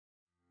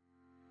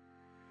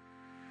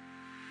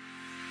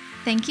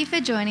Thank you for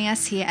joining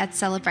us here at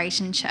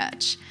Celebration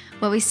Church,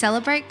 where we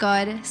celebrate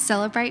God,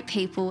 celebrate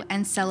people,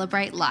 and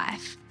celebrate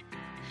life.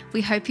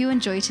 We hope you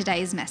enjoy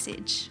today's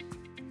message.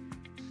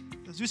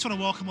 I just want to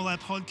welcome all our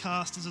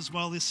podcasters as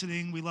well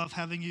listening. We love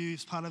having you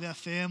as part of our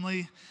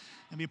family,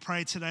 and we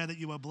pray today that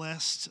you are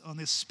blessed on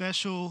this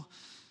special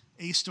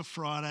Easter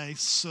Friday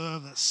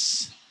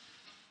service.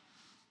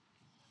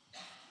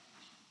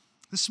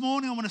 This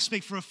morning I want to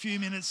speak for a few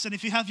minutes, and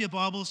if you have your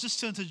Bibles, just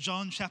turn to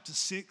John chapter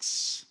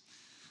 6.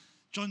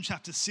 John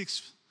chapter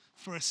 6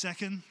 for a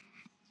second.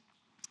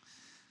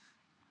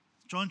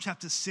 John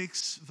chapter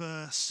 6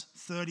 verse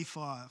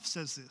 35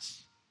 says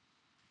this.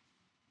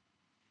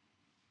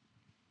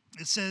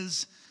 It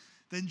says,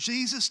 "Then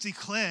Jesus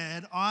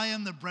declared, 'I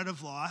am the bread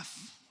of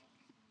life.'"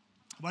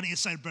 Why don't you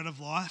say bread of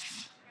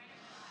life?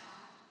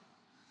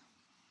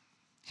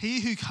 "He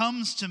who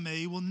comes to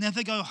me will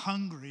never go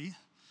hungry,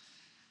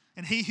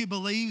 and he who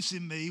believes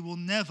in me will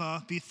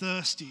never be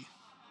thirsty."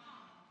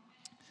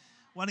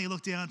 Why don't you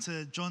look down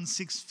to John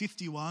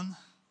 6:51?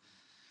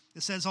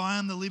 It says, "I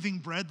am the living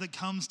bread that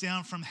comes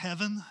down from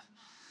heaven.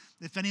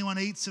 If anyone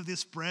eats of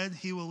this bread,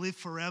 he will live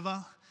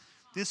forever.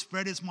 This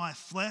bread is my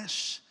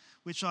flesh,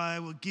 which I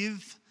will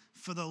give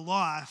for the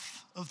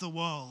life of the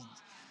world."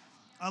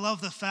 I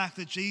love the fact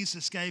that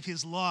Jesus gave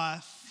his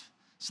life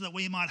so that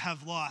we might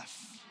have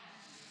life.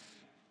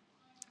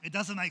 It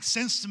doesn't make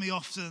sense to me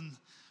often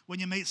when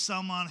you meet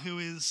someone who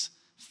is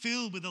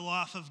filled with the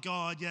life of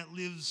God yet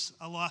lives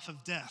a life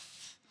of death.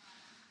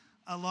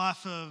 A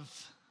life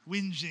of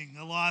whinging,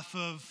 a life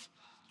of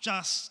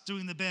just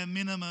doing the bare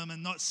minimum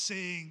and not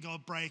seeing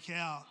God break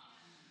out.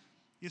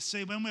 You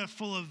see, when we're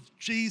full of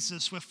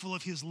Jesus, we're full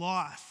of his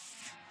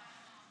life.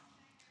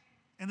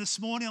 And this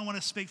morning I want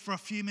to speak for a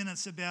few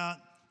minutes about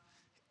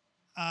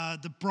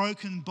the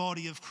broken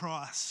body of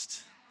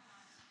Christ.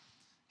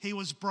 He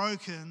was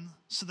broken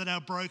so that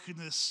our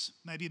brokenness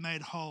may be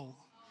made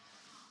whole.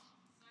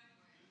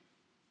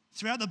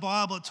 Throughout the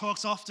Bible, it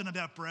talks often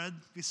about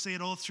bread. We see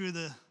it all through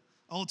the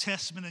Old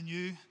Testament and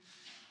New.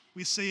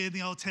 We see in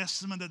the Old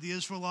Testament that the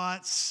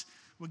Israelites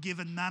were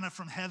given manna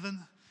from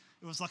heaven.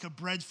 It was like a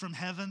bread from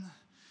heaven.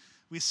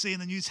 We see in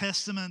the New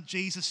Testament,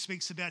 Jesus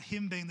speaks about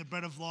him being the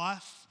bread of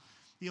life.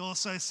 He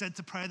also said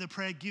to pray the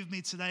prayer, "Give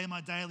me today my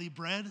daily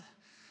bread."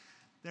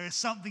 There is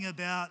something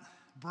about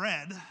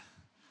bread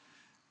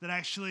that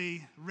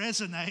actually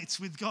resonates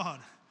with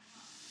God.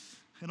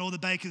 And all the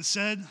bakers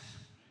said,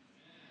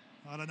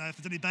 I don't know if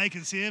there's any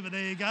bakers here, but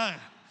there you go.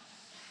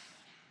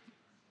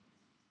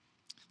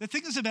 The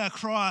thing is about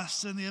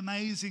Christ and the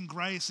amazing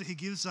grace that he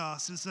gives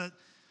us is that,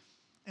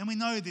 and we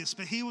know this,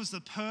 but he was the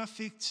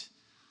perfect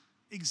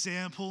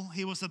example.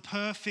 He was the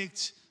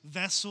perfect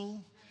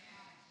vessel.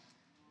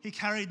 He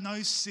carried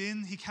no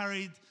sin. He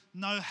carried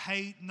no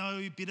hate,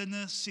 no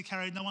bitterness. He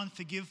carried no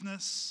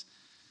unforgiveness.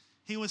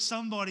 He was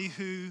somebody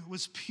who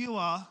was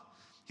pure.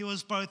 He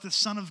was both the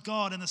Son of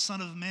God and the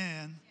Son of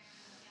Man,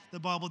 the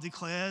Bible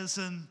declares.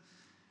 And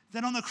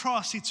then on the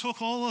cross, he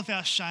took all of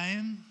our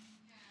shame,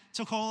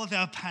 took all of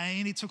our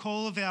pain. He took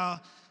all of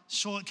our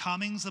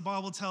shortcomings. The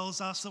Bible tells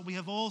us that we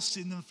have all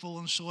sinned and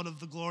fallen short of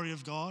the glory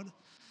of God.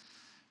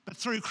 But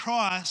through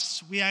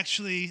Christ, we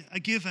actually are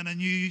given a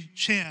new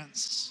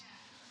chance.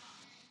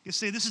 You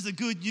see, this is the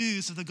good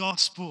news of the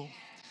gospel.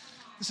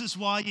 This is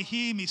why you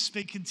hear me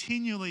speak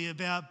continually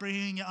about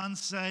bringing your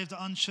unsaved,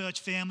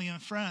 unchurched family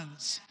and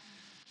friends.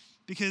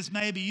 Because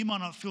maybe you might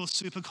not feel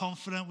super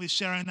confident with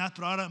sharing that,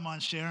 but I don't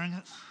mind sharing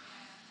it.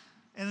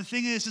 And the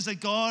thing is that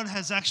God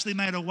has actually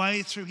made a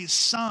way through his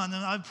Son.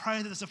 And I pray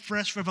that there's a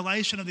fresh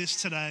revelation of this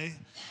today.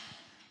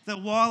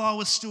 That while I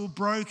was still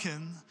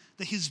broken,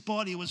 that his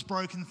body was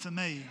broken for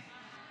me.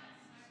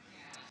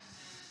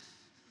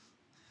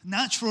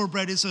 Natural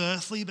bread is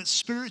earthly, but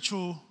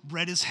spiritual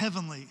bread is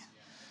heavenly.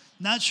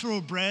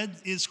 Natural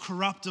bread is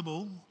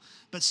corruptible,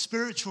 but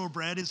spiritual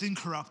bread is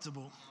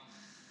incorruptible.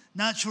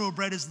 Natural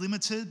bread is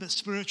limited, but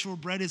spiritual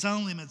bread is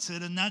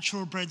unlimited. And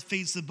natural bread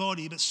feeds the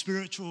body, but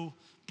spiritual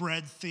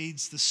bread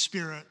feeds the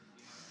spirit.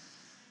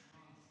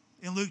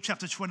 In Luke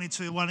chapter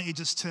 22, why don't you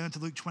just turn to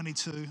Luke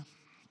 22.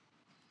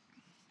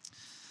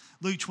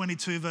 Luke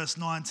 22 verse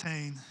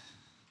 19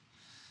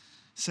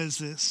 says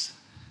this.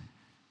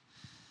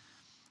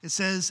 It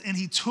says, "And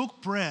he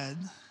took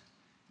bread,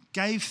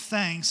 gave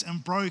thanks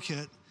and broke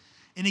it,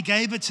 and he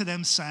gave it to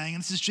them saying,"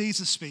 and this is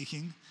Jesus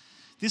speaking,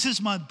 "This is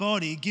my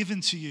body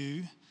given to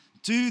you.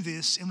 Do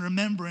this in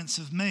remembrance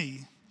of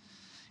me."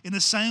 In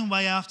the same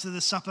way, after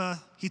the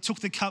supper, he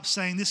took the cup,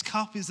 saying, "This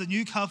cup is the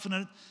new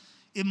covenant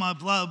in my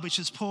blood, which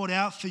is poured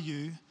out for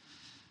you.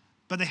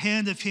 But the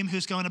hand of him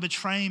who's going to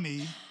betray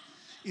me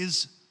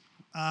is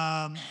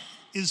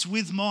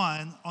with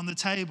mine on the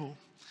table."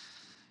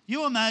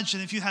 You imagine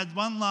if you had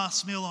one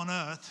last meal on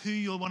earth, who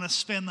you'll want to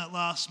spend that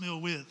last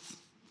meal with.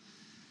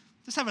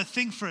 Just have a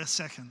think for a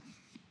second.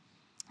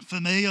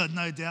 For me, I'd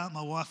no doubt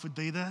my wife would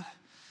be there.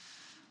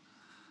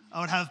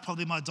 I would have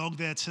probably my dog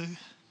there too.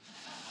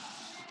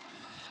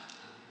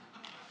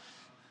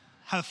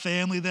 Have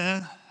family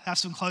there, have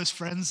some close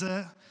friends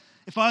there.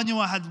 If I knew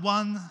I had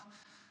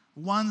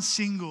one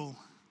single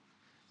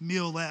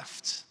meal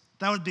left,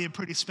 That would be a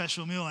pretty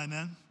special meal,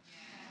 amen?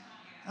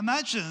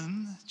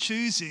 Imagine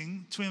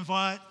choosing to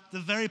invite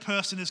the very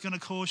person who's going to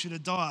cause you to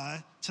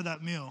die to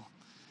that meal.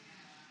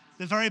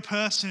 The very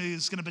person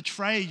who's going to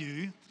betray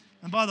you.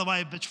 And by the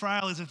way,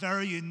 betrayal is a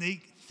very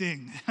unique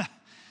thing.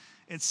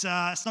 It's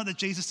not that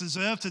Jesus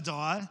deserved to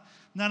die.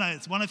 No,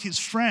 it's one of his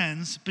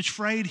friends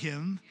betrayed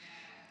him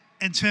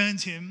and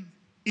turned him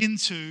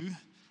into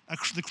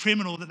the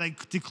criminal that they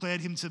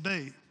declared him to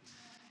be.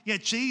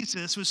 Yet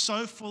Jesus was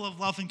so full of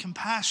love and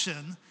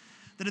compassion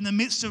that in the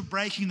midst of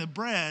breaking the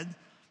bread,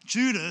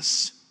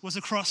 Judas was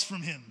across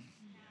from him.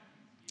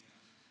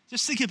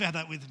 Just think about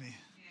that with me.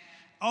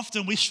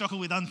 Often we struggle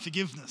with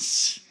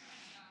unforgiveness.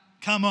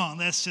 Come on,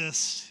 let's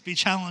just be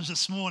challenged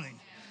this morning.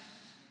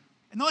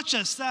 And not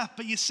just that,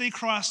 but you see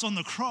Christ on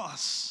the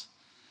cross.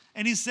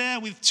 And he's there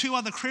with two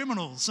other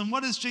criminals. And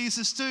what does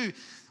Jesus do?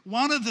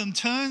 One of them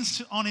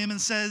turns on him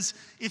and says,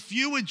 if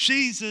you were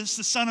Jesus,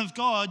 the Son of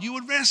God, you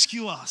would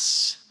rescue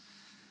us.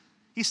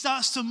 He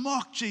starts to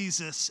mock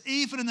Jesus,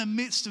 even in the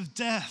midst of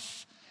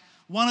death.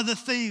 One of the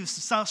thieves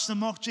starts to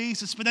mock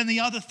Jesus, but then the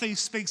other thief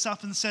speaks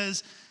up and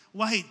says,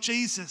 wait,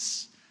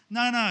 Jesus,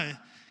 no,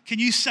 can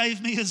you save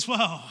me as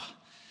well?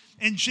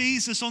 And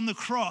Jesus on the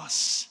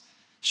cross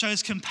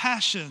shows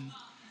compassion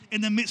in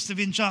the midst of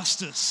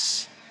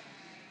injustice.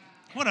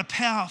 What a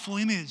powerful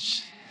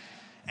image.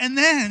 And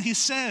then he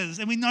says,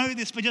 and we know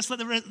this, but just let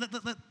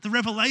the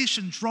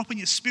revelation drop in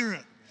your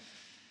spirit.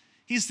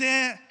 He's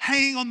there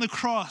hanging on the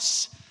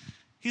cross.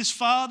 His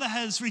father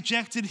has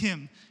rejected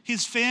him.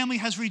 His family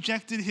has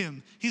rejected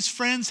him. His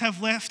friends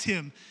have left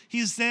him.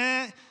 He's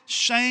there,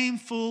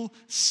 shameful,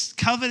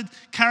 covered,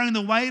 carrying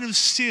the weight of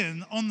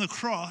sin on the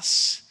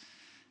cross.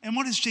 And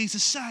what does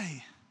Jesus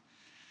say?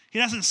 He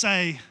doesn't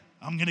say,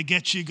 I'm going to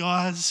get you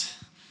guys.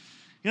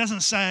 He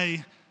doesn't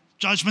say,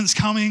 judgment's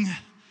coming,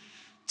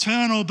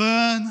 turn or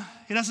burn.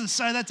 He doesn't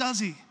say that, does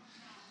he?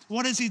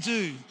 What does he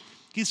do?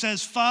 He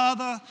says,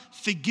 Father,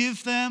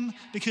 forgive them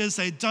because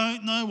they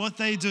don't know what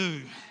they do.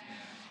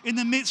 In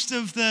the midst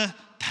of the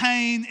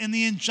pain and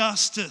the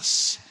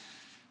injustice,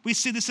 we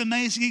see this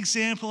amazing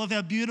example of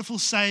our beautiful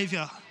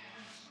Savior.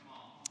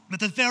 That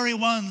the very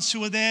ones who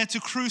were there to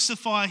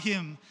crucify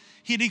him,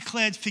 he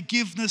declared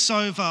forgiveness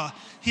over.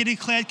 He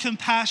declared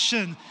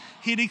compassion.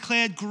 He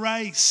declared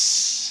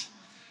grace.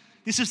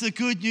 This is the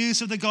good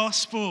news of the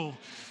gospel.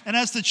 And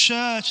as the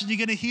church, and you're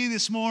going to hear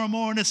this more and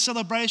more in a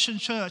celebration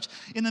church,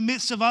 in the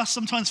midst of us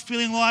sometimes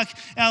feeling like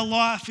our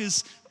life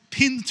is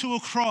pinned to a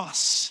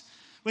cross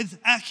with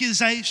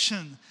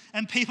accusation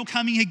and people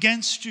coming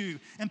against you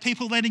and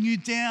people letting you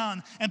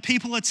down and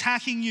people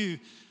attacking you,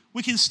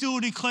 we can still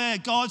declare,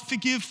 God,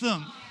 forgive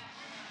them.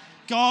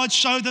 God,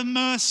 show them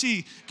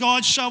mercy.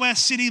 God, show our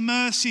city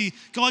mercy.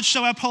 God,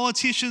 show our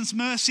politicians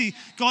mercy.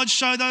 God,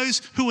 show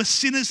those who are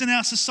sinners in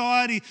our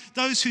society,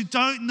 those who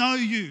don't know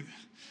you,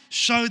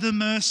 show them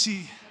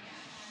mercy.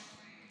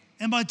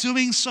 And by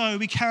doing so,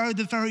 we carry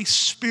the very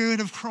Spirit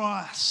of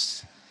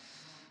Christ.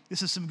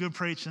 This is some good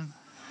preaching.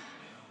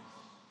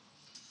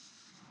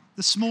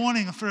 This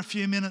morning, for a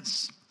few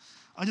minutes,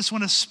 I just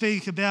want to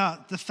speak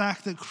about the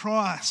fact that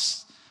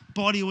Christ's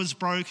body was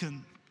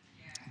broken.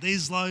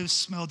 These loaves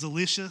smell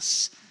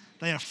delicious.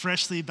 They are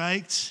freshly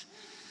baked.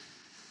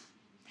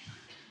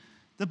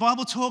 The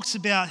Bible talks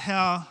about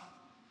how,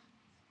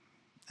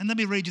 and let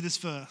me read you this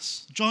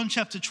verse. John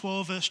chapter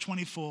 12, verse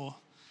 24.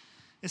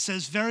 It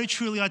says, very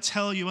truly I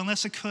tell you,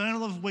 unless a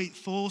kernel of wheat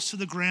falls to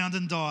the ground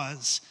and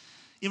dies,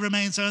 it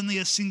remains only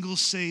a single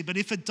seed. But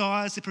if it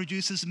dies, it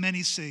produces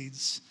many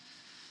seeds.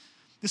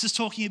 This is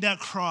talking about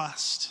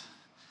Christ.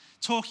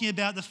 Talking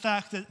about the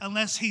fact that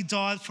unless he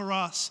died for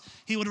us,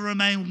 he would have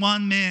remained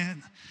one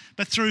man.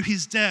 But through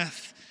his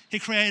death, he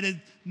created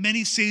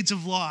many seeds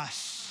of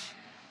life.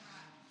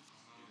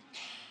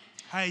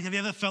 Hey, have you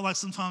ever felt like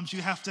sometimes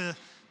you have to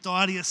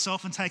die to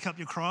yourself and take up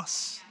your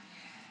cross?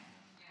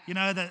 You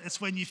know that it's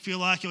when you feel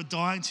like you're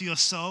dying to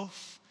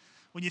yourself,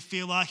 when you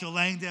feel like you're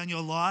laying down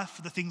your life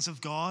for the things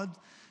of God.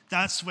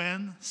 That's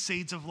when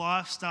seeds of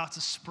life start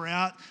to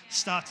sprout,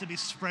 start to be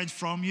spread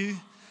from you.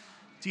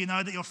 Do you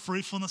know that your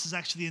fruitfulness is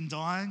actually in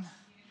dying?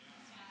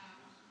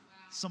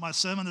 It's not my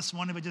sermon this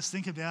morning, but just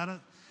think about it.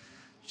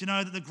 Do you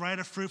know that the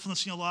greater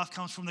fruitfulness in your life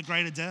comes from the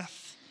greater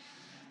death?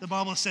 The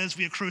Bible says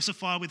we are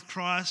crucified with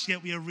Christ,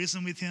 yet we are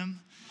risen with him.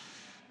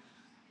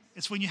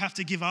 It's when you have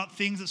to give up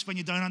things. It's when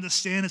you don't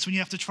understand. It's when you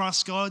have to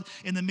trust God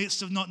in the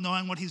midst of not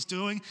knowing what he's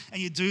doing.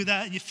 And you do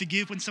that and you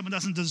forgive when someone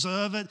doesn't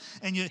deserve it.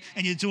 And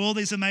you do all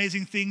these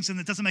amazing things and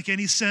it doesn't make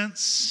any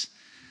sense.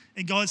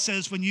 And God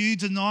says, when you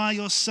deny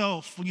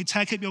yourself, when you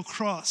take up your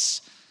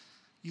cross,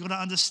 you've got to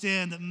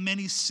understand that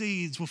many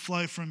seeds will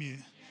flow from you.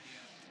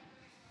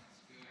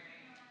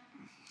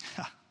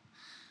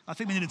 I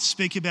think we need to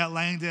speak about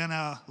laying down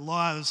our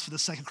lives for the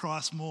sake of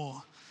Christ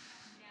more.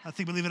 I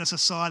think we live in a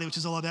society which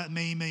is all about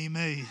me, me,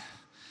 me.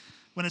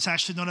 When it's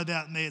actually not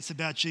about me, it's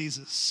about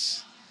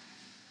Jesus.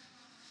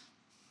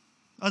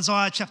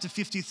 Isaiah chapter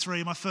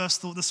 53, my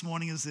first thought this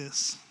morning is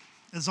this.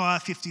 Isaiah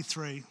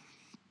 53.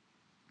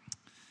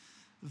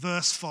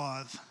 Verse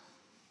 5.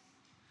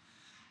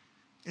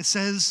 It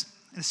says,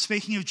 and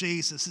speaking of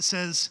Jesus, it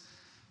says,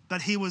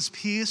 "But he was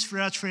pierced for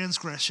our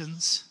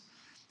transgressions,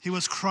 he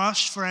was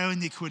crushed for our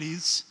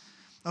iniquities.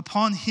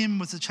 Upon him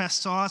was the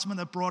chastisement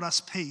that brought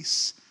us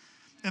peace,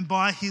 and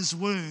by his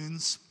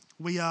wounds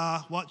we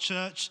are," what,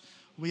 church?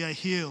 We are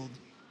healed.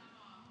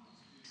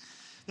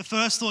 The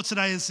first thought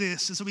today is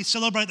this, is that we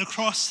celebrate the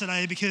cross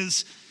today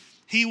because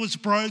he was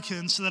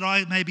broken so that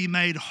I may be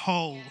made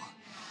whole.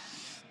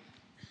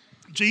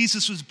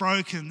 Jesus was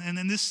broken, and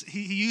then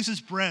he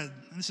uses bread.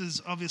 And this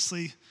is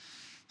obviously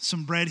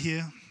some bread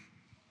here.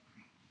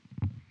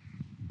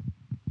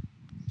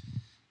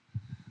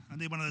 I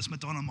need one of those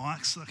Madonna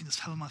mics so I can just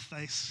have it on my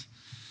face.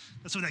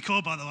 That's what they're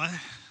called, by the way.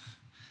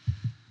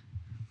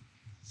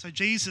 So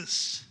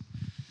Jesus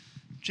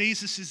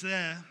is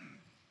there,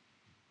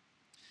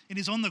 and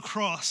he's on the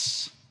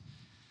cross.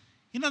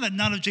 You know that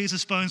none of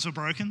Jesus' bones were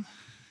broken?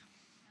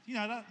 You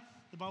know that?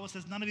 The Bible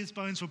says none of his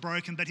bones were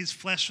broken, but his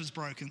flesh was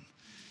broken.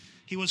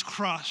 He was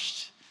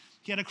crushed.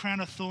 He had a crown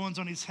of thorns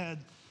on his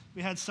head.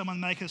 We had someone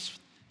make us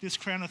this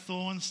crown of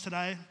thorns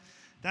today.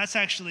 That's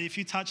actually, if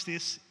you touch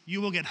this,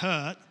 you will get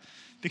hurt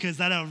because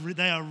they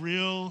are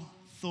real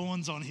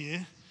thorns on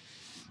here.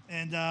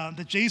 And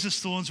the Jesus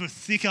thorns were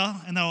thicker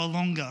and they were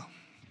longer.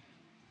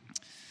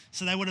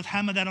 So they would have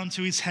hammered that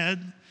onto his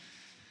head.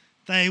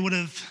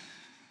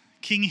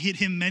 King hit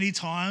him many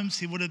times.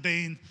 He would have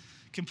been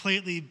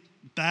completely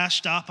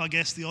bashed up, I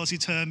guess the Aussie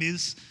term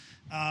is,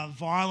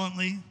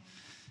 violently.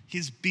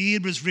 His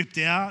beard was ripped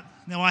out.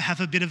 Now I have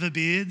a bit of a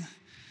beard.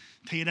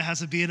 Peter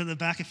has a beard at the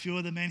back. A few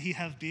of the men here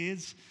have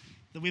beards.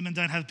 The women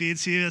don't have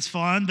beards here, that's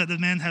fine, but the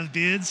men have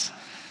beards.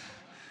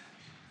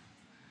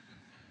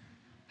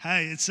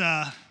 Hey, it's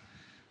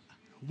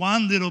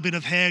one little bit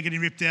of hair getting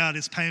ripped out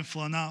is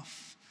painful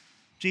enough.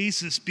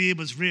 Jesus' beard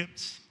was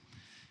ripped.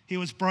 He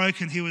was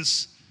broken. He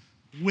was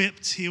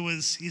whipped.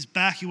 His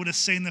back, you would have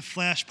seen the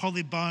flesh,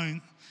 probably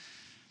bone.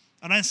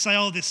 I don't say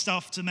all this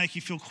stuff to make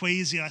you feel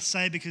queasy. I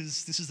say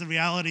because this is the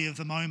reality of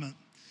the moment.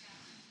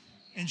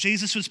 And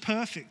Jesus was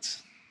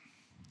perfect.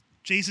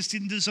 Jesus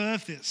didn't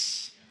deserve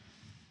this.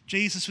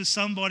 Jesus was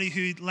somebody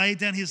who laid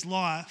down his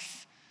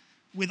life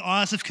with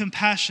eyes of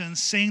compassion,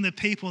 seeing the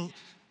people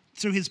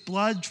through his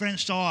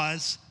blood-drenched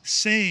eyes,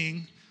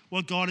 seeing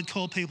what God had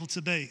called people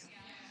to be.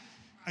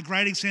 A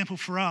great example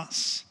for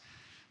us.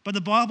 But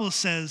the Bible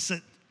says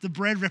that the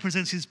bread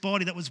represents his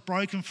body that was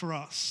broken for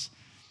us.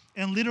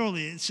 And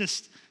literally, it's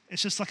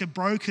just like a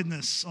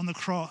brokenness on the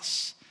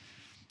cross.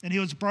 And he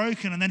was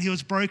broken, and then he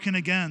was broken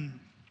again.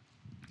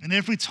 And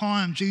every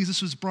time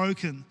Jesus was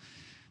broken,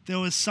 there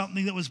was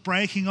something that was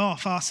breaking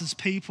off us as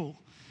people.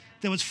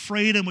 There was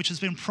freedom which has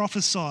been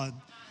prophesied.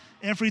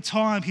 Every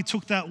time he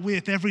took that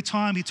whip, every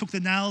time he took the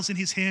nails in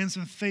his hands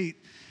and feet,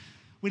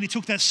 when he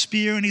took that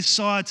spear in his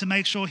side to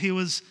make sure he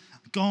was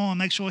gone,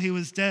 make sure he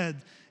was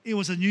dead, it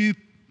was a new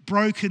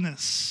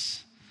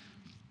brokenness.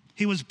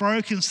 He was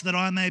broken so that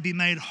I may be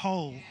made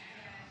whole.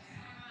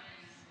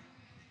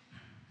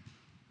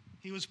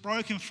 He was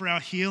broken for our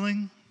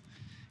healing.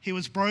 He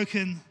was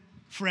broken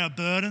for our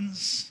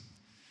burdens.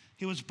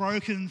 He was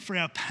broken for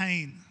our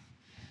pain.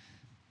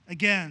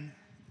 Again,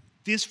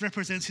 this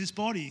represents his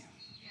body.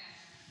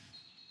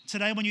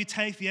 Today, when you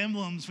take the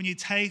emblems, when you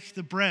take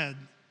the bread,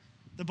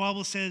 the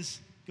Bible says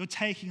you're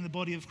taking the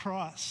body of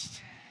Christ.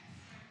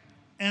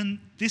 And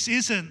this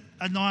isn't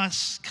a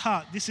nice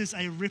cut. This is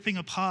a ripping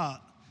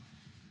apart.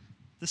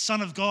 The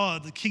Son of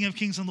God, the King of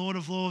Kings and Lord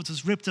of Lords,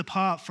 was ripped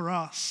apart for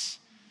us,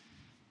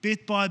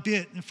 bit by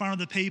bit in front of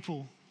the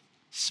people,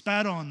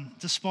 spat on,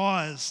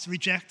 despised,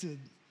 rejected.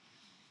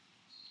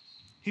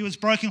 He was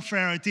broken for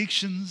our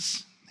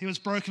addictions. He was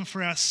broken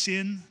for our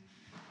sin.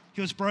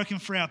 He was broken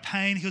for our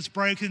pain. He was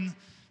broken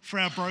for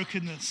our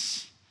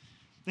brokenness.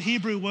 The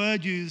Hebrew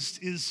word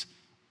used is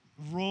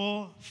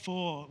raw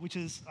for, which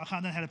is, I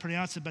can't know how to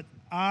pronounce it, but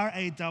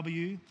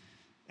R-A-W,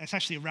 it's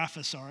actually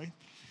Rapha, sorry,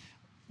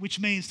 which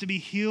means to be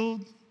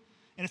healed,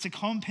 and it's a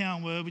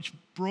compound word which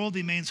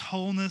broadly means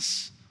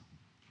wholeness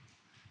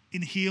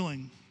in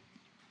healing.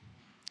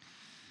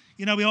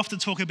 You know, we often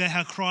talk about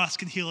how Christ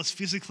can heal us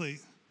physically,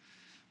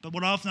 but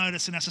what I've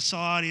noticed in our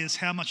society is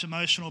how much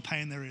emotional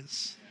pain there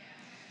is,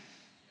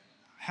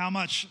 how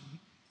much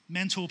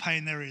mental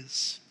pain there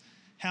is,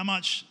 how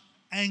much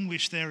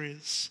anguish there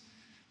is.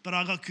 But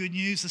I got good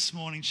news this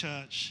morning,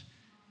 church.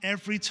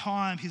 Every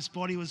time his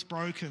body was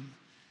broken,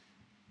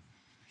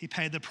 he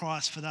paid the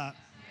price for that.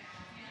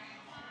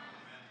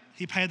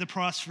 He paid the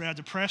price for our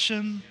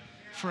depression,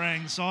 for our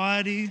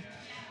anxiety,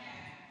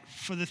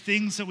 for the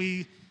things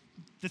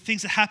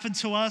that happened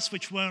to us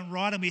which weren't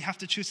right, and we have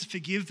to choose to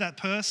forgive that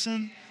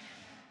person.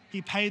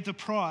 He paid the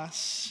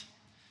price.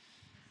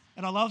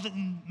 And I love that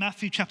in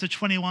Matthew chapter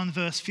 21,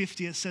 verse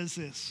 50, it says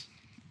this.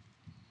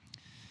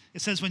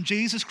 It says, when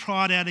Jesus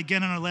cried out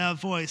again in a loud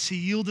voice, he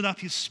yielded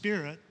up his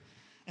spirit,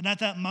 and at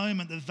that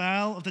moment the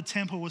veil of the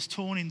temple was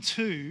torn in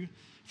two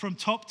from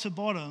top to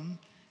bottom,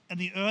 and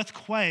the earth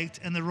quaked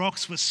and the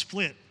rocks were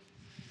split.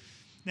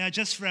 Now,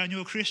 just for our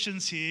newer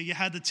Christians here, you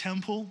had the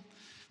temple.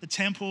 The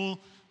temple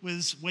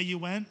was where you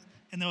went,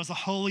 and there was the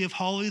Holy of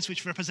Holies,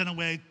 which represented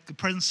where the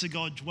presence of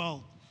God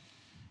dwelt.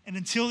 And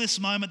until this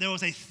moment, there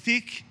was a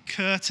thick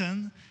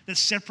curtain that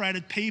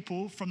separated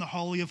people from the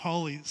Holy of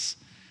Holies,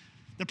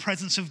 the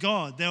presence of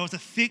God. There was a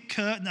thick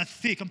curtain,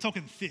 I'm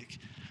talking thick.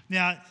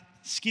 Now,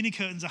 skinny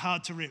curtains are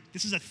hard to rip.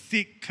 This is a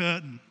thick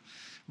curtain,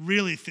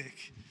 really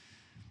thick.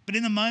 But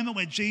in the moment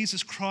where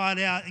Jesus cried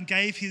out and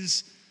gave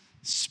his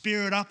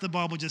spirit up, the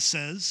Bible just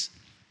says,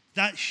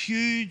 that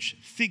huge,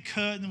 thick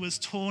curtain was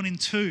torn in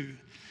two,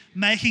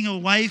 making a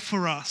way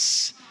for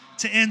us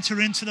to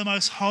enter into the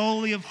most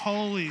holy of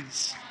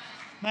holies,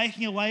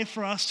 making a way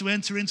for us to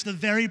enter into the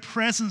very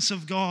presence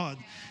of God,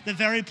 the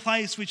very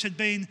place which had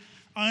been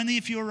only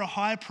if you were a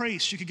high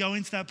priest you could go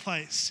into that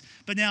place.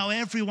 But now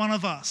every one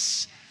of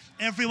us,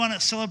 everyone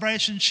at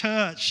Celebration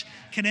Church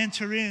can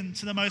enter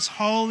into the most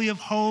holy of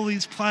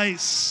holies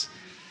place.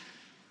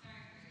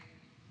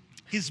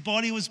 His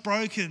body was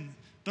broken,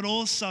 but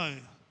also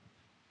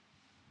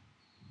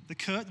the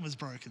curtain was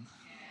broken.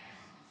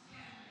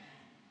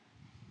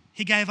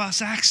 He gave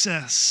us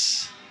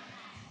access.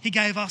 He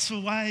gave us a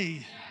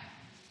way.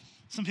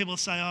 Some people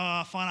say,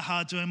 I find it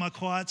hard doing my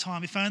quiet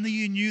time. If only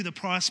you knew the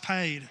price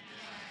paid.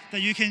 That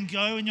you can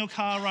go in your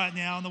car right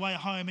now on the way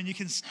home and you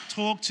can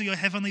talk to your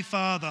Heavenly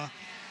Father.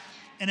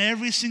 And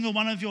every single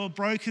one of your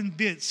broken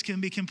bits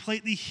can be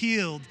completely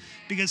healed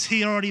because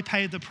He already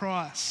paid the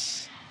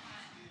price.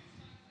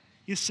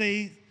 You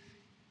see,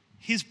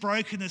 His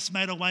brokenness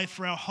made a way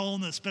for our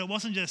wholeness, but it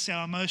wasn't just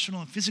our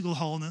emotional and physical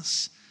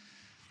wholeness.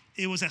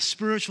 It was our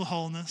spiritual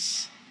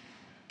wholeness,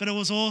 but it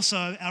was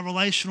also our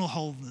relational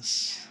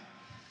wholeness.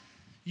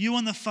 You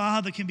and the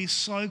Father can be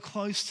so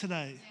close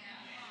today.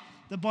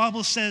 The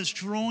Bible says,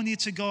 draw near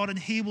to God and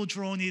He will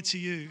draw near to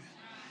you.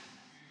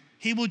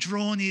 He will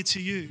draw near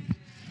to you.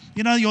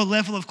 You know, your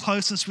level of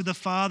closeness with the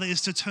Father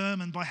is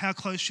determined by how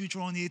close you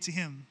draw near to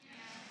Him.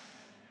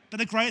 But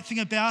the great thing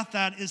about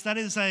that is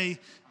a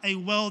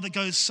well that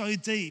goes so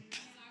deep.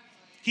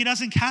 He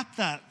doesn't cap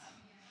that.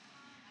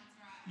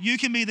 You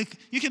can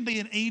be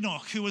an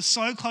Enoch who was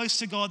so close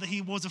to God that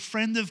he was a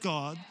friend of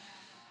God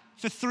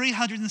for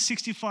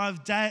 365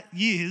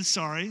 years,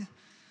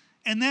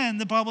 and then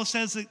the Bible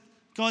says that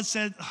God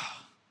said,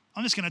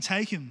 I'm just going to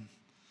take him.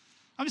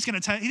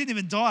 He didn't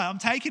even die, I'm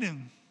taking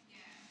him.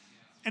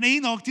 And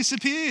Enoch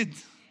disappeared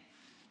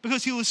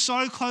because he was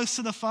so close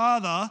to the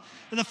Father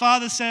that the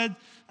Father said,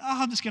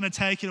 I'm just going to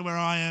take you to where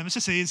I am. It's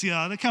just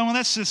easier. Come on,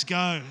 let's just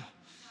go.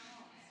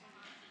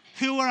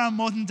 Who are our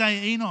modern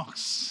day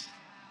Enochs?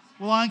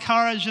 Well, I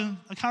encourage you,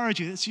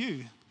 it's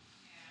you.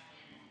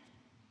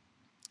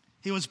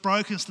 He was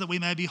broken so that we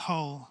may be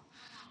whole.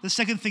 The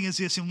second thing is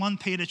this, in 1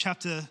 Peter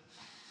chapter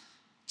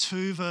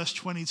 2, verse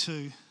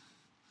 22.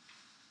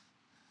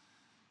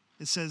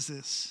 It says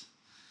this.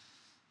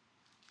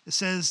 It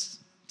says,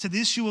 to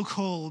this you were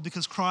called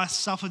because Christ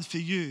suffered for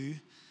you,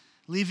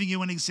 leaving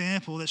you an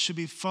example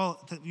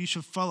that you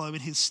should follow in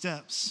his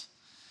steps.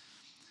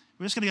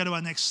 We're just going to go to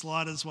our next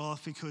slide as well,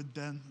 if we could,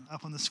 Ben,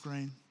 up on the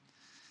screen.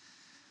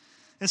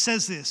 It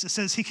says this. It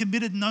says, he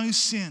committed no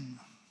sin,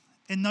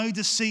 and no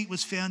deceit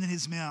was found in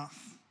his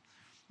mouth.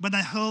 When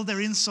they hurled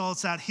their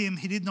insults at him,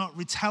 he did not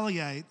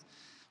retaliate.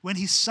 When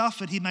he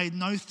suffered, he made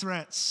no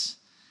threats.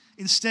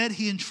 Instead,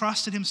 he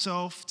entrusted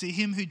himself to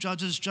him who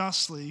judges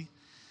justly.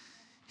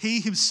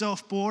 He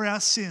himself bore our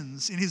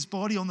sins in his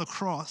body on the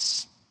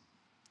cross,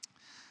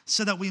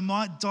 so that we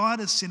might die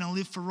to sin and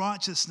live for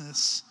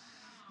righteousness.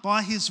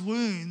 By his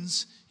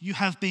wounds you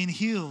have been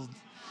healed.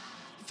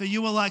 For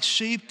you were like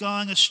sheep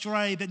going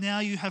astray, but now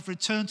you have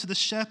returned to the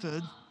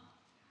shepherd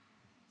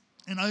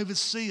and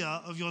overseer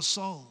of your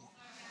soul.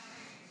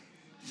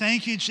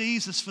 Thank you,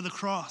 Jesus, for the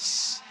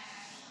cross.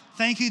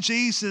 Thank you,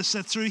 Jesus,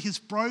 that through his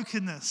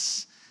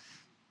brokenness,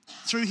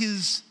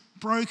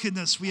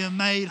 we are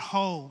made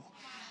whole.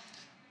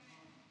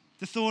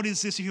 The thought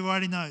is this, if you're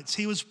writing notes,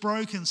 he was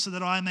broken so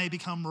that I may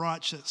become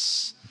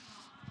righteous.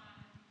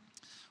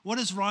 What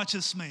does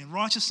righteous mean?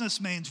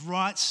 Righteousness means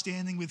right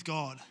standing with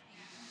God.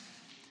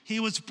 He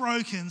was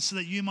broken so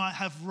that you might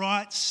have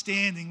right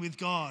standing with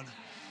God.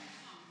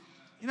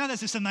 You know,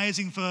 there's this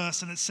amazing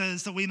verse and it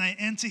says that we may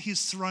enter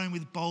his throne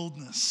with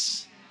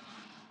boldness.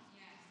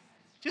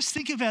 Just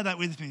think about that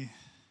with me.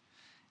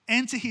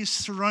 Enter his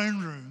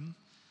throne room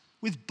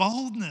with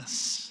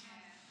boldness.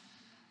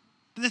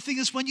 But the thing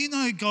is, when you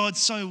know God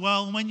so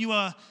well, and when you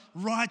are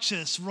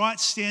righteous, right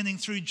standing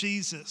through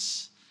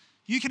Jesus,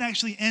 you can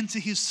actually enter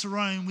his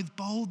throne with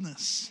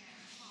boldness.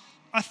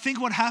 I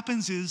think what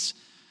happens is,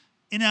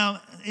 in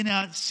our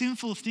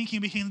sinful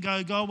thinking, we can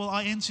go, God, well,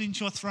 I enter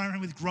into your throne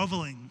room with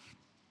groveling.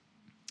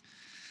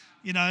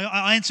 You know,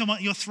 I enter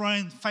your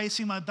throne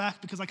facing my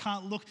back because I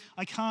can't look,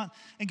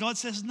 And God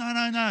says,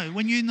 no.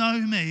 When you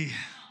know me,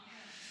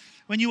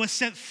 when you are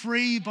set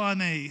free by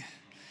me,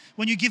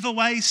 when you give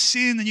away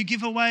sin and you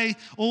give away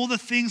all the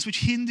things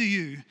which hinder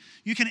you,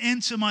 you can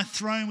enter my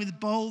throne with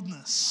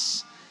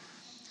boldness.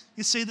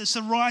 You see, that's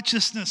the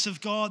righteousness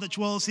of God that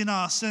dwells in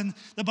us. And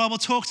the Bible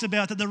talks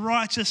about that the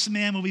righteous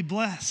man will be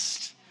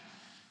blessed.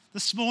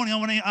 This morning, I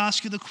want to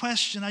ask you the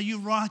question, are you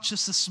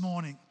righteous this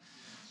morning?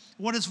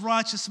 What does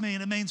righteous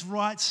mean? It means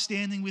right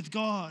standing with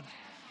God.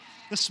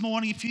 this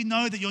morning, if you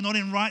know that you're not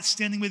in right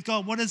standing with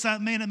God, what does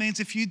that mean? It means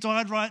if you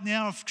died right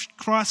now, if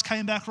Christ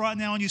came back right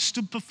now and you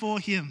stood before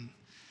him,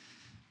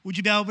 would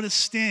you be able to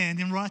stand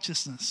in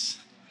righteousness?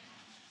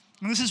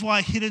 And this is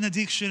why hidden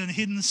addiction and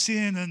hidden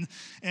sin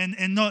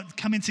and not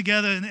coming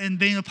together and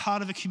being a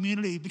part of a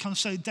community becomes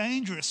so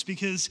dangerous,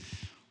 because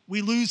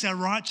we lose our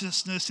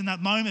righteousness in that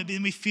moment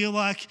and we feel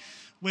like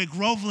we're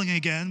groveling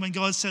again when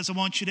God says, I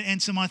want you to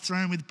enter my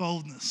throne with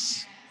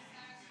boldness.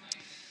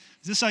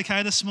 Is this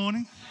okay this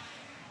morning?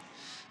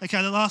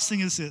 Okay, the last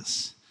thing is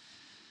this.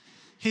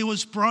 He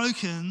was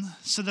broken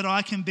so that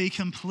I can be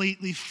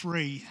completely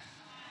free.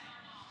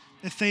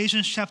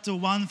 Ephesians chapter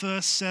 1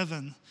 verse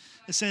 7.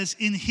 It says,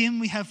 in him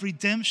we have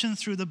redemption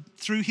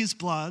through his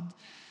blood,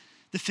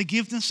 the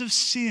forgiveness of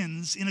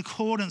sins in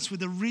accordance with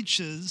the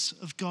riches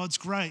of God's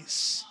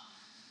grace.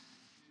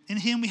 In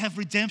him we have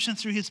redemption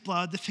through his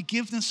blood, the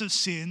forgiveness of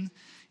sin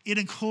in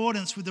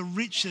accordance with the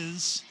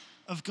riches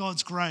of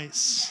God's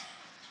grace.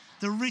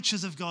 The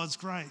riches of God's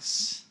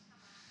grace.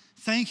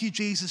 Thank you,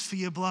 Jesus, for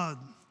your blood.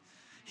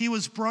 He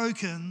was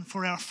broken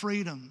for our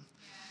freedom.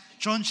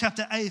 John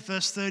chapter 8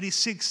 verse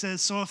 36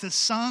 says, so if the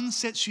Son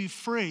sets you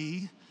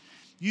free,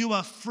 you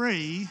are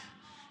free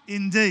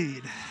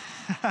indeed.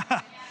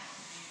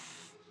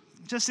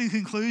 Just in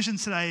conclusion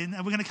today, and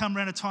we're going to come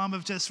around a time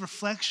of just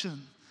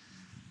reflection.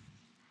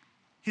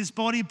 His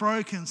body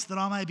broken so that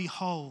I may be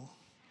whole.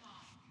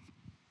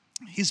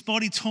 His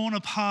body torn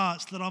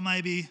apart so that I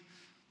may be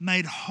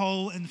made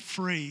whole and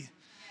free.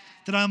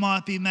 That I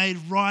might be made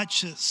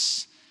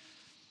righteous.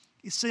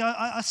 You see,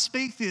 I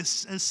speak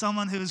this as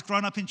someone who has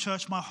grown up in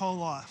church my whole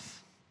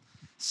life.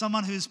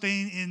 Someone who's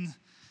been in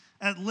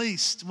at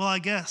least, well, I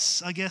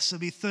guess it'll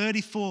be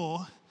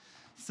 34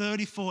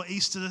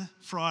 Easter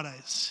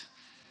Fridays.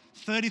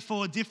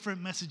 34 different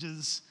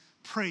messages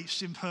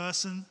preached in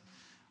person.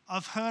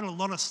 I've heard a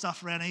lot of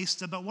stuff around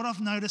Easter, but what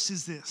I've noticed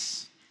is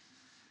this,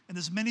 and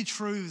there's many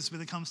truths when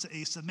it comes to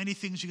Easter, many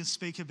things you can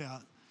speak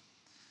about.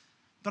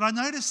 But I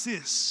noticed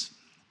this,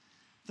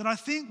 that I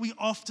think we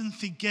often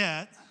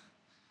forget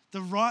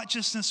the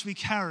righteousness we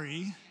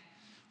carry.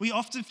 We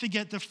often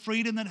forget the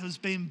freedom that has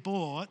been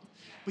bought.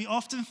 We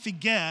often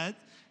forget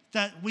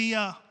that we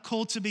are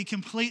called to be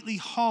completely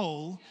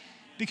whole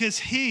because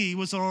he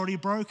was already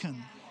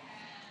broken.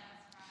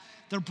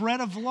 The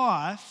bread of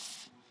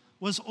life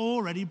was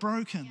already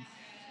broken.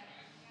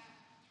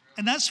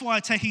 And that's why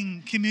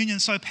taking communion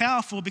is so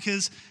powerful,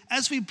 because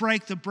as we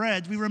break the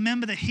bread, we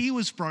remember that he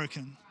was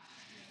broken.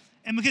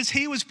 And because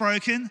he was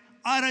broken,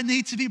 I don't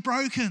need to be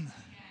broken.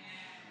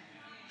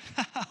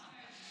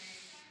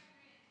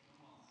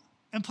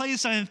 And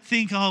please don't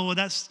think, oh, well,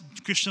 that's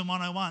Christian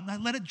 101. No,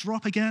 let it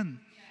drop again.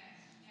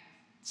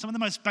 Some of the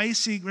most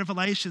basic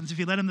revelations, if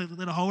you let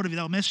a hold of you,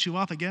 they'll mess you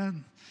up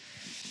again.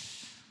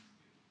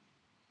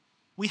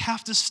 We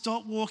have to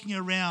stop walking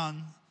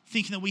around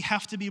thinking that we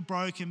have to be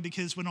broken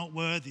because we're not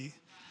worthy,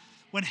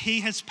 when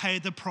he has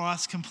paid the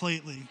price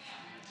completely.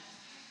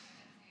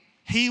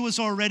 He was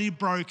already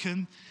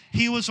broken.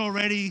 He was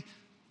already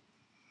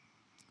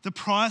the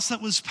price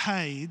that was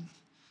paid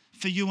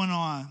for you and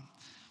I.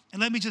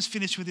 And let me just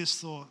finish with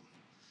this thought.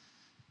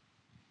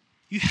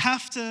 You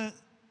have to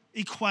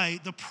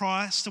equate the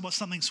price to what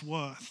something's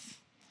worth.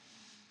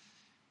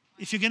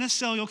 If you're going to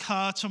sell your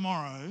car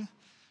tomorrow,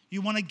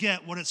 you want to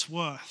get what it's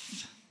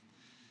worth.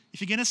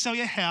 If you're going to sell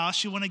your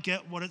house, you want to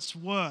get what it's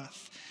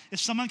worth. If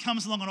someone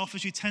comes along and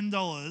offers you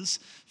 $10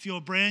 for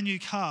your brand new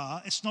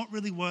car, it's not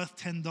really worth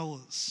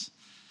 $10.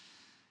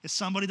 If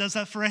somebody does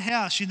that for a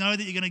house, you know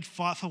that you're going to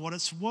fight for what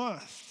it's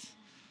worth.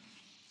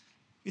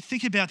 You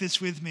think about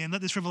this with me and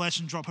let this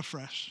revelation drop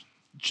afresh.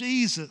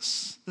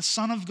 Jesus, the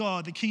Son of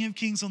God, the King of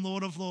Kings and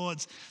Lord of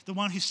Lords, the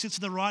one who sits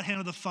at the right hand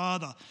of the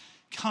Father,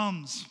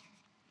 comes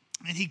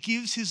and he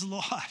gives his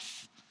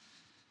life.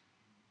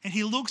 And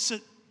he looks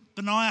at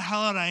Benaiah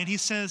Halliday and he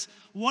says,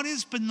 what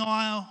is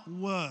Benaiah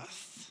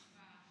worth?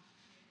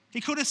 He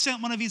could have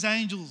sent one of his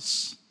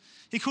angels.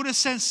 He could have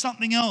sent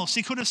something else.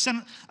 He could have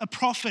sent a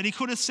prophet. He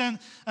could have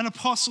sent an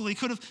apostle. He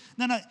could have,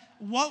 no.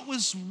 What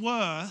was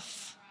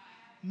worth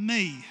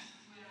me?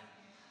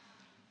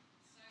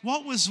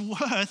 What was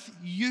worth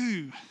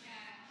you?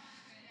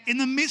 In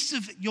the midst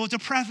of your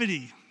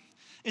depravity,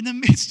 in the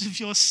midst of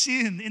your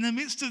sin, in the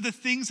midst of the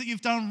things that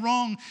you've done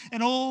wrong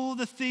and all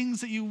the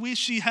things that you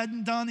wish you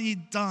hadn't done,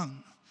 he'd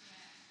done.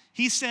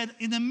 He said,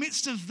 in the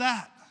midst of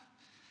that,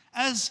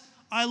 as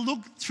I look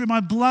through my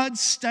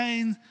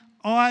blood-stained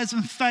eyes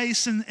and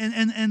face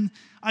and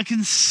I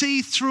can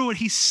see through it,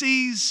 he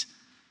sees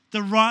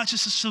the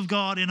righteousness of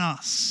God in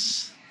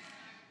us.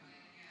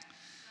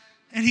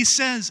 And he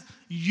says,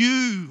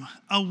 you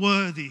are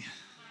worthy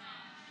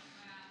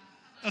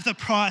of the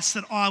price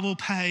that I will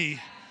pay.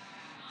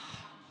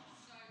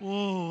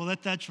 Whoa,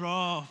 let that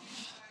drop.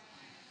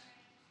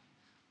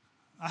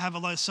 I have a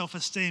low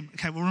self-esteem.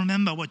 Okay, well,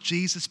 remember what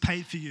Jesus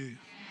paid for you.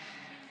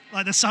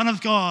 Like the Son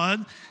of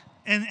God,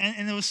 and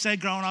it was said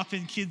growing up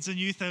in kids and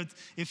youth that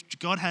if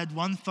God had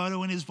one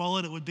photo in his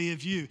wallet, it would be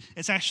of you.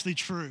 It's actually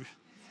true.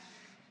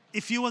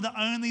 If you were the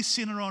only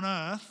sinner on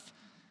earth,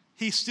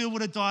 he still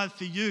would have died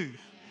for you.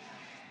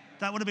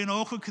 That would have been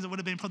awkward because it would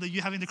have been probably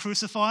you having to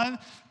crucify him.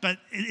 But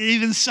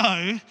even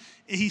so,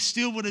 he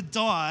still would have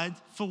died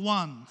for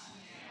one.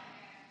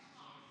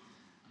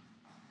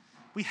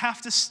 We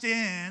have to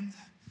stand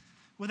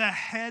with our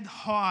head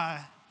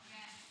high,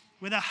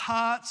 with our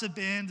hearts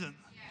abandoned,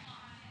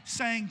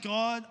 saying,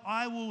 God,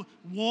 I will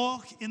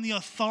walk in the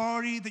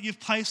authority that you've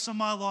placed on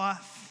my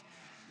life.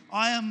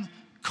 I am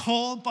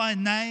called by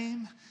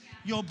name.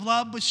 Your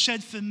blood was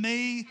shed for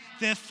me.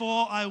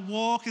 Therefore, I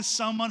walk as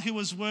someone who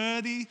is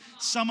worthy,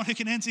 someone who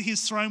can enter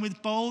his throne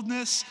with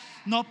boldness,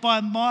 not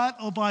by might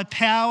or by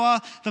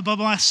power, but by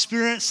my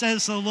spirit,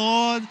 says the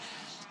Lord.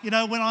 You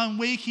know, when I'm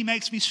weak, he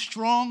makes me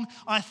strong.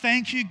 I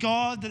thank you,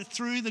 God, that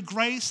through the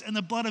grace and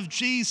the blood of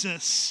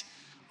Jesus,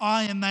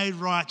 I am made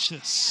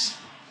righteous.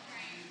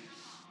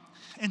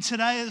 And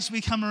today, as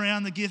we come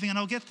around the giving, and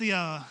I'll get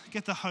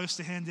the host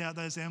to hand out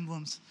those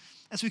emblems.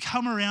 As we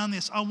come around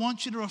this, I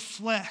want you to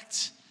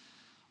reflect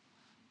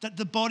that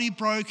the body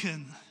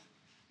broken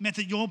meant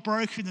that your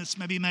brokenness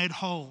may be made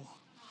whole.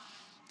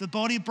 The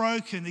body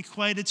broken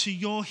equated to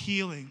your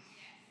healing.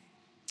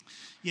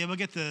 Yeah,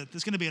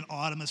 there's going to be an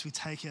item as we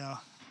take our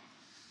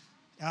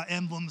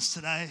emblems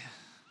today.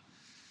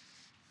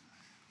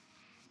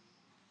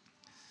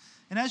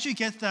 And as you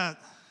get that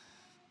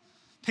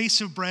piece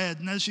of bread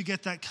and as you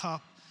get that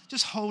cup,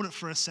 just hold it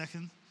for a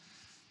second.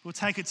 We'll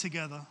take it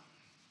together.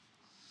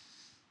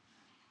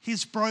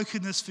 His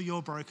brokenness for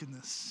your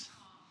brokenness.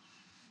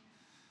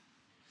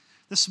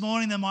 This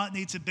morning there might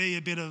need to be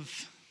a bit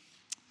of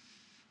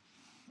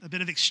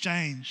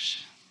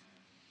exchange.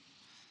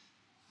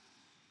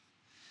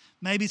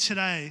 Maybe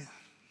today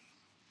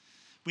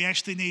we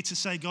actually need to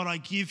say, God, I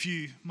give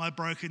you my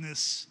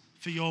brokenness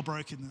for your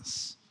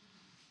brokenness.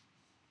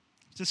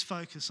 Just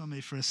focus on me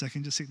for a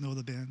second. Just ignore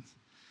the band.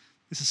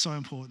 This is so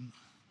important.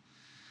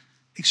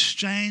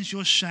 Exchange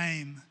your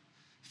shame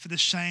for the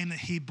shame that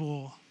he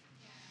bore.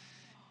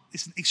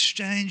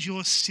 Exchange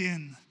your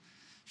sin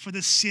for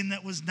the sin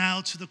that was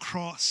nailed to the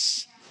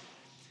cross.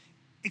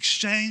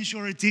 Exchange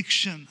your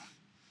addiction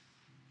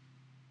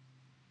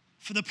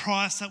for the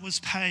price that was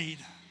paid.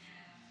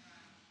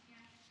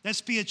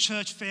 Let's be a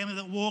church family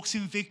that walks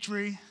in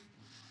victory,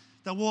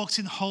 that walks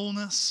in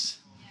wholeness.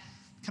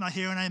 Can I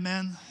hear an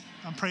amen?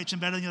 I'm preaching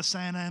better than you're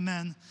saying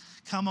amen.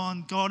 Come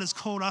on, God has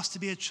called us to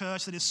be a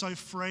church that is so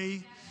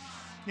free.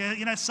 Yeah,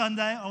 you know,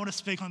 Sunday, I want to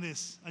speak on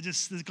this. I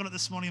just got it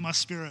this morning in my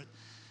spirit.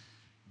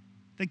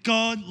 That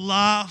God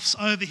laughs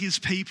over his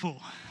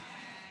people.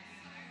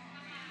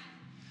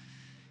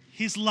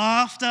 His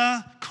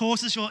laughter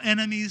causes your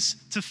enemies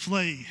to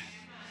flee.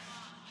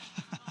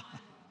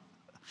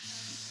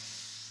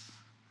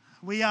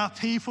 We are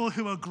people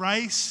who are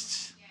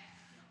graced.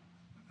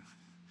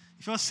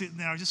 If you're sitting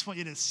there, I just want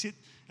you to sit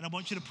and I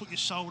want you to put your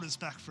shoulders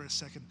back for a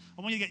second.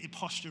 I want you to get your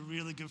posture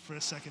really good for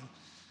a second.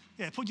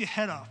 Yeah, put your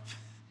head up.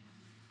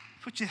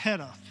 Put your head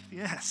up.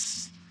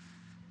 Yes.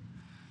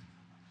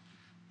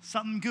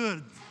 Something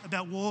good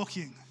about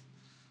walking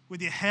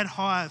with your head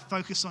high,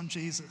 focus on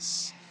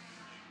Jesus.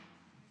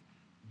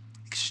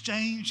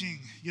 Exchanging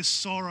your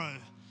sorrow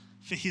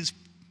for his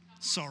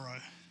sorrow.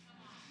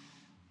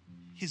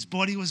 His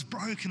body was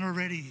broken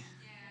already.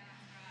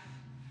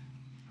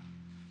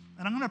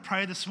 And I'm going to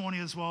pray this morning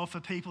as well for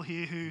people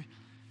here who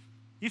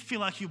you feel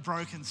like you're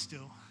broken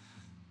still.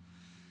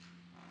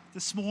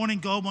 This morning,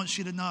 God wants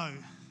you to know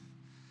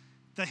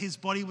that his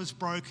body was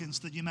broken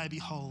so that you may be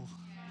whole.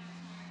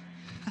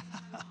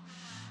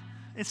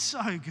 It's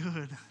so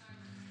good.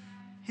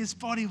 His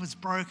body was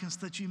broken so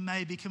that you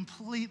may be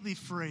completely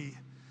free,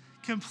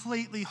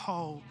 completely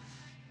whole,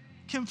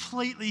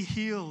 completely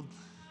healed.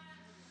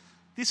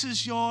 This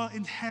is your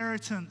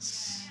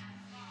inheritance.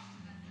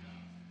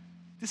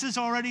 This is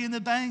already in the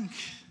bank.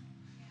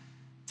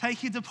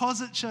 Take your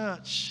deposit,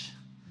 church.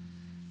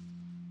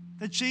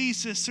 That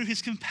Jesus, through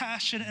his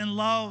compassion and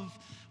love,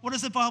 what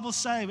does the Bible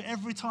say?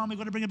 Every time we've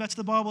got to bring it back to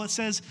the Bible, it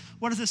says,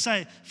 what does it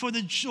say? For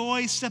the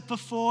joy set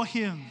before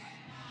him,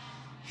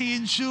 he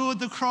endured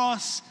the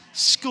cross,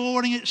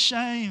 scorning its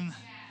shame.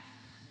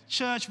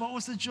 Church, what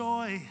was the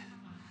joy?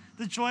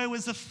 The joy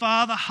was the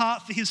Father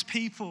heart for his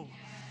people.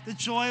 The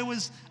joy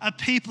was a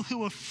people who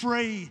were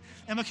free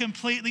and were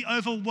completely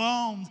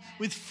overwhelmed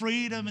with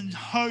freedom and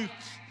hope.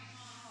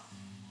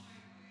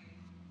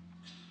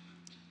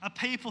 A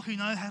people who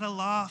know how to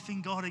laugh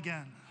in God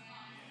again.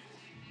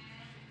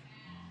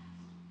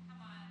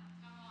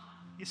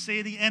 You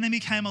see, the enemy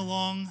came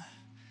along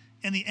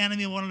and the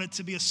enemy wanted it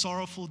to be a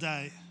sorrowful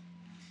day.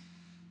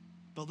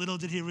 But little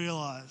did he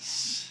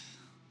realize.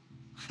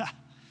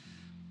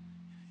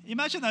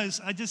 Imagine those,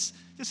 just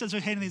as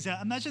we're handing these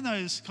out, imagine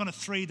those kind of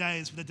 3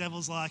 days where the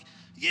devil's like,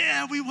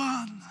 yeah, we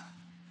won.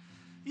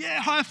 Yeah,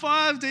 high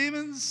five,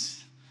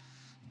 demons.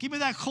 Give me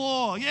that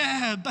claw.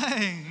 Yeah,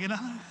 bang, you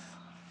know.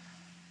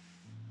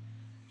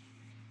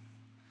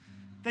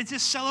 They're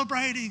just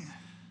celebrating.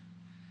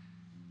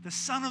 The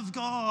Son of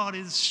God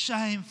is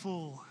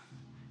shameful.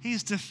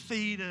 He's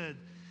defeated.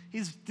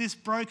 He's this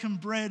broken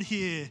bread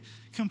here,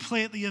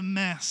 completely a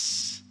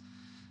mess.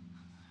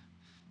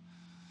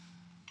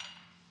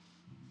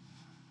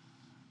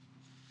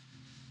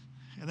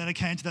 And then it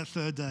came to that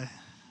third day.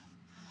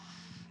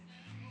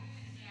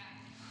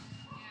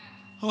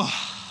 Oh,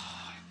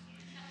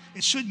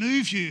 it should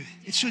move you.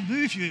 It should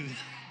move you.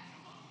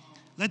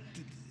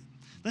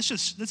 Let's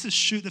just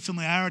shoot the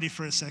familiarity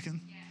for a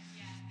second.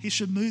 This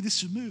should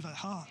move our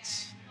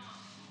hearts.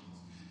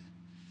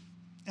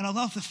 And I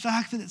love the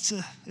fact that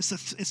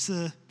it's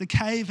the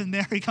cave, and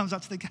Mary comes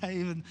up to the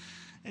cave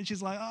and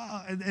she's like,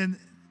 oh, and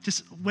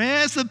just,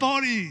 where's the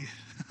body?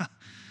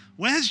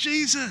 Where's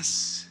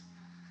Jesus?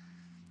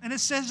 And it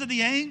says that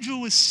the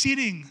angel was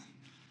sitting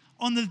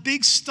on the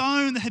big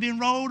stone that had been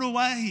rolled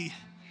away.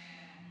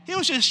 He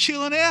was just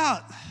chilling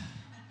out.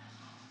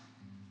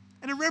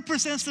 And it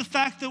represents the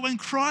fact that when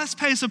Christ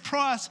pays a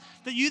price,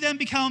 that you then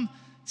become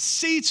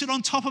seated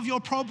on top of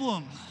your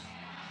problem.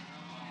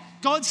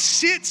 God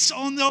sits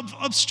on the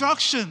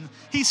obstruction.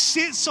 He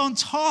sits on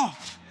top.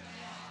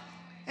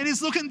 And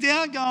he's looking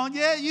down going,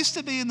 yeah, it used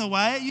to be in the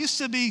way. It used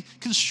to be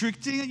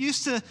constricting. It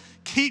used to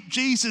keep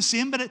Jesus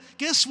in. But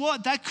guess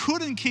what? That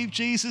couldn't keep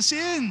Jesus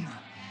in.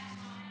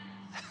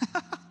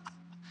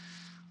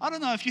 I don't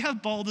know if you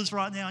have boulders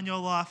right now in your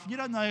life. You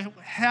don't know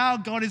how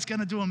God is going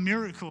to do a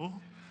miracle.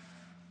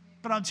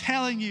 But I'm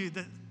telling you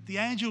that the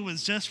angel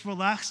was just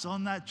relaxed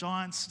on that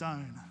giant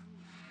stone.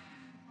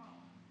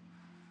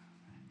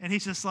 And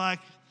he's just like,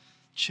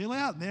 chill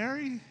out,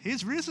 Mary.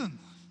 He's risen.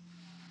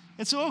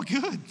 It's all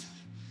good.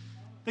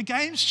 The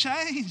game's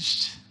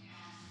changed.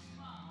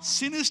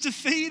 Sin is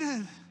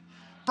defeated.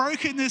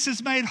 Brokenness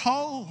is made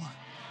whole.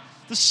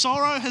 The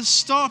sorrow has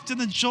stopped and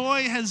the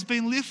joy has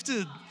been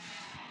lifted.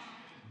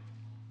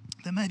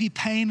 There may be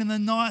pain in the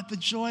night, but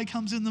joy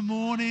comes in the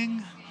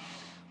morning.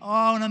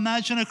 Oh, and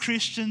imagine a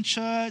Christian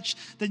church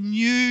that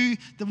knew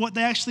that what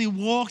they actually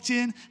walked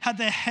in, had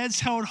their heads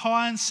held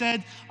high and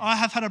said, I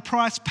have had a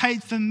price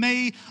paid for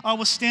me. I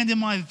will stand in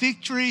my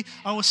victory.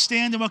 I will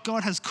stand in what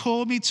God has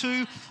called me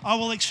to. I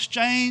will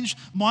exchange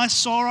my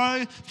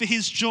sorrow for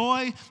his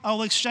joy. I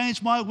will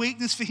exchange my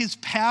weakness for his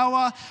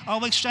power. I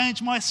will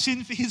exchange my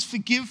sin for his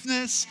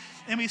forgiveness.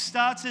 And we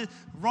start to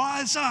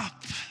rise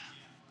up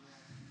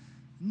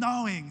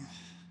knowing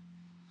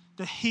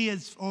that he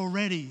has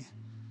already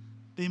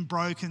been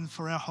broken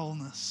for our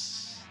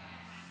wholeness.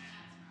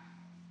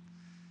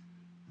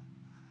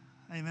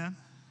 Amen.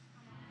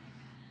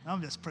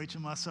 I'm just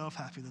preaching myself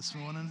happy this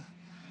morning.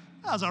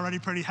 I was already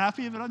pretty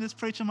happy, but I'm just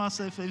preaching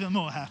myself even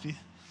more happy.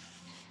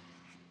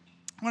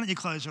 Why don't you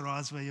close your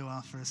eyes where you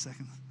are for a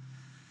second?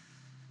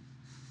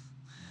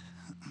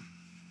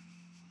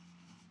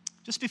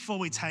 Just before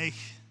we take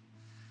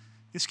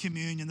this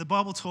communion, the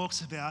Bible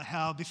talks about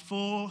how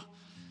before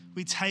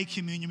we take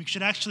communion, we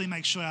should actually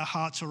make sure our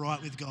hearts are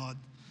right with God.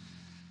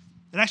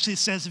 It actually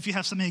says if you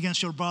have something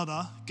against your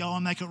brother, go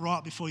and make it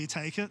right before you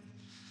take it.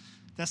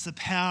 That's the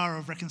power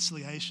of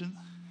reconciliation.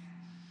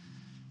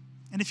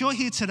 And if you're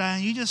here today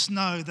and you just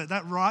know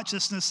that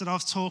righteousness that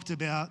I've talked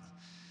about,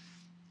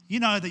 you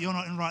know that you're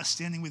not in right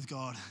standing with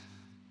God.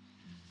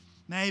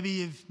 Maybe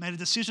you've made a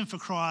decision for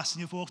Christ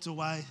and you've walked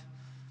away.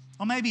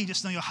 Or maybe you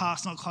just know your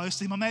heart's not close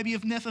to him. Or maybe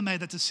you've never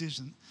made that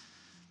decision.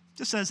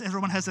 Just as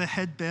everyone has their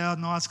head bowed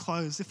and eyes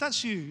closed. If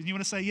that's you and you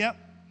want to say, yep,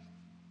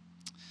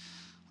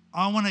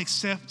 I want to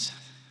accept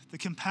the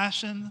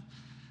compassion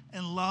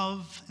and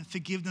love and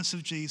forgiveness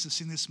of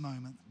Jesus in this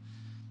moment.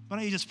 Why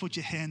don't you just put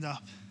your hand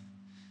up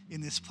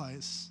in this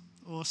place?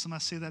 Awesome, I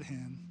see that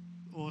hand.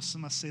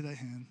 Awesome, I see that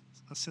hand.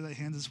 I see that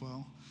hand as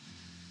well.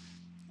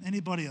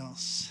 Anybody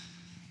else?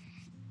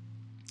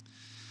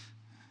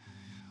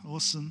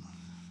 Awesome,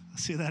 I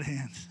see that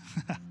hand.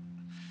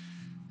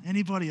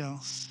 Anybody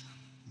else?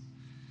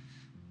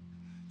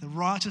 The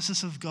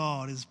righteousness of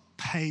God is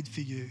paid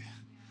for you.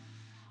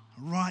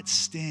 Right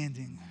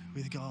standing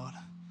with God.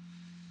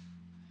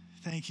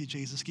 Thank you,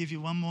 Jesus. Give you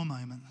one more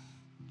moment.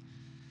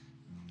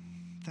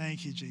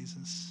 Thank you,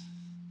 Jesus.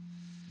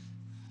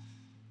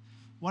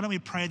 Why don't we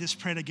pray this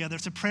prayer together?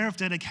 It's a prayer of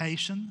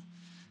dedication,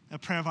 a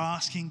prayer of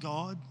asking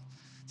God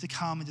to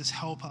come and just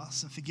help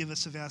us and forgive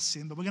us of our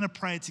sin. But we're going to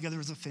pray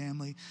together as a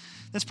family.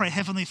 Let's pray.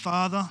 Heavenly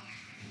Father,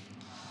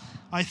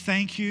 I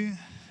thank you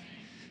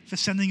for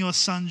sending your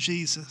son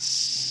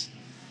Jesus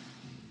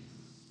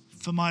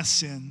for my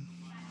sin,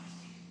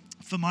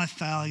 for my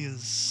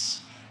failures.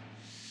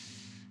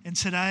 And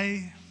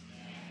today,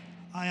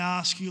 I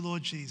ask you,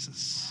 Lord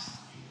Jesus,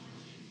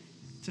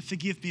 to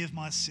forgive me of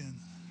my sin.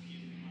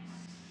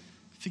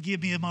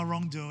 Forgive me of my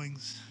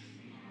wrongdoings.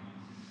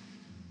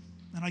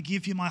 And I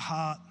give you my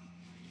heart.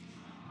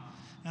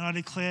 And I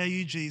declare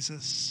you,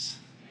 Jesus,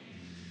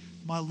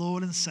 my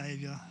Lord and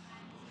Savior.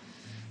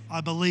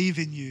 I believe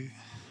in you.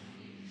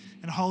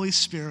 And Holy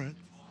Spirit,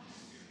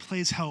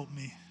 please help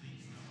me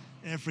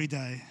every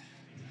day.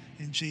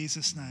 In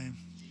Jesus' name,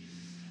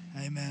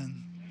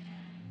 amen.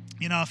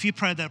 You know, if you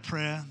prayed that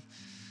prayer,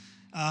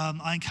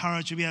 I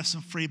encourage you, we have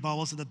some free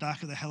bowls at the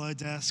back of the Hello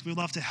Desk. We'd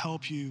love to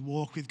help you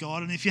walk with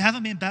God. And if you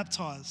haven't been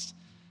baptized,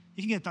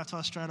 you can get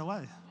baptized straight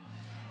away.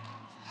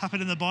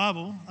 Happened in the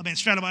Bible. I mean,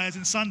 straight away as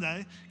in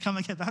Sunday, come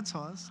and get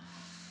baptized.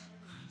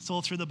 It's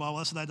all through the Bible.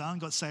 That's what they done.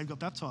 Got saved, got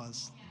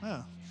baptized.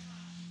 Yeah.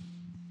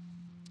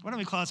 Why don't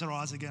we close our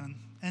eyes again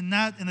And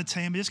Nat and the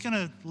team are just going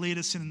to lead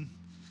us in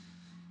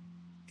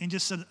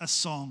just a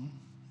song.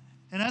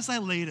 And as they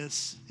lead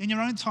us, in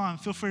your own time,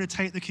 feel free to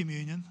take the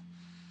communion.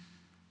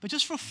 But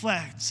just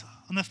reflect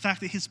on the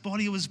fact that his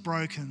body was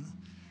broken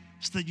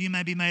so that you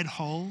may be made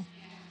whole.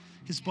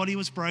 His body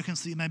was broken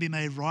so that you may be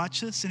made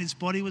righteous. And his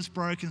body was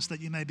broken so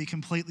that you may be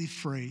completely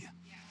free.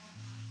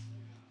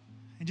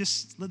 And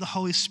just let the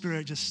Holy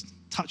Spirit just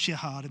touch your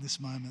heart in this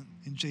moment.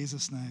 In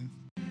Jesus' name.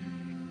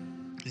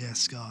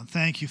 Yes, God.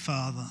 Thank you,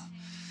 Father.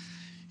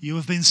 You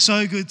have been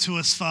so good to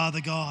us,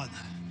 Father God.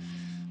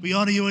 We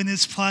honor you in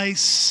this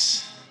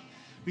place.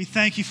 We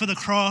thank you for the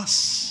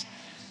cross.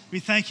 We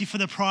thank you for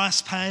the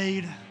price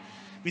paid.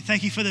 We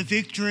thank you for the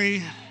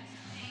victory.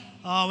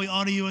 Oh, we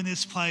honor you in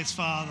this place,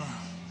 Father.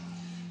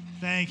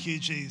 Thank you,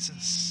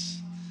 Jesus.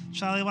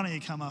 Charlie, why don't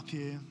you come up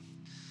here?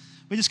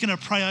 We're just going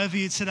to pray over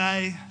you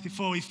today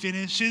before we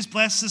finish. Who's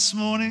blessed this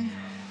morning?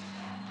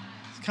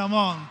 Come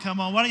on.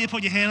 Why don't you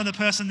put your hand on the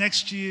person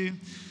next to you?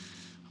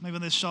 Maybe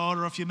on their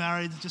shoulder, or if you're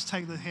married, just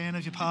take the hand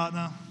of your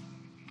partner.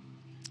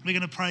 We're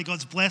going to pray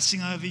God's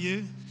blessing over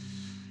you.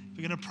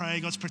 We're going to pray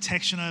God's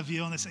protection over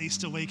you on this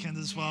Easter weekend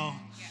as well.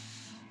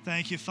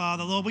 Thank you,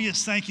 Father. Lord, we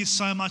just thank you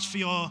so much for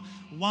your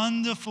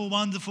wonderful,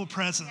 wonderful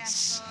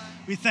presence.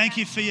 We thank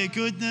you for your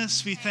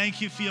goodness. We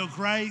thank you for your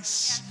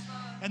grace.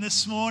 And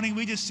this morning,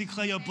 we just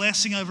declare your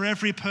blessing over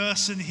every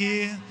person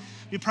here.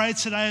 We pray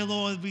today,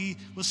 Lord, we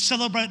will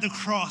celebrate the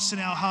cross in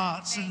our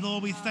hearts. And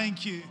Lord, we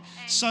thank you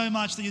so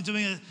much that you're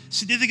doing a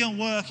significant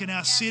work in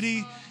our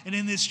city and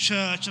in this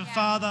church. And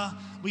Father,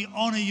 we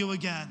honor you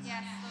again.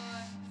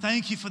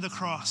 Thank you for the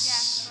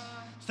cross.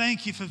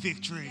 Thank you for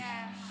victory.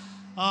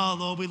 Oh,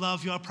 Lord, we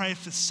love you. I pray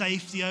for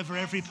safety over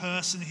every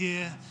person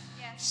here.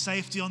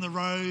 Safety on the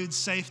roads,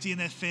 safety in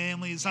their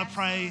families. I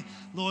pray,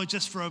 Lord,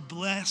 just for a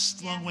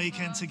blessed long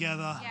weekend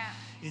together.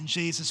 In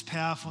Jesus'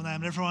 powerful name.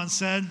 And everyone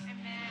said,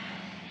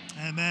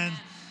 Amen.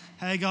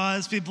 Hey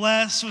guys, be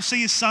blessed. We'll see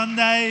you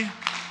Sunday.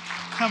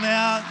 Come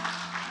out.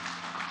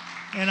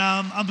 And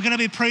I'm going to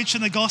be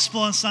preaching the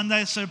gospel on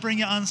Sunday, so bring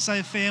your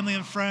unsaved family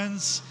and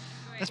friends.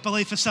 Let's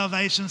believe for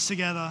salvations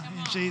together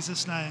in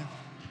Jesus' name.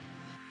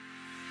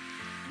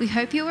 We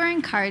hope you were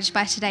encouraged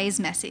by today's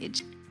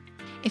message.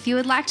 If you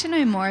would like to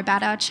know more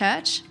about our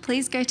church,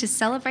 please go to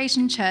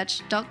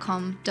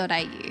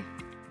celebrationchurch.com.au.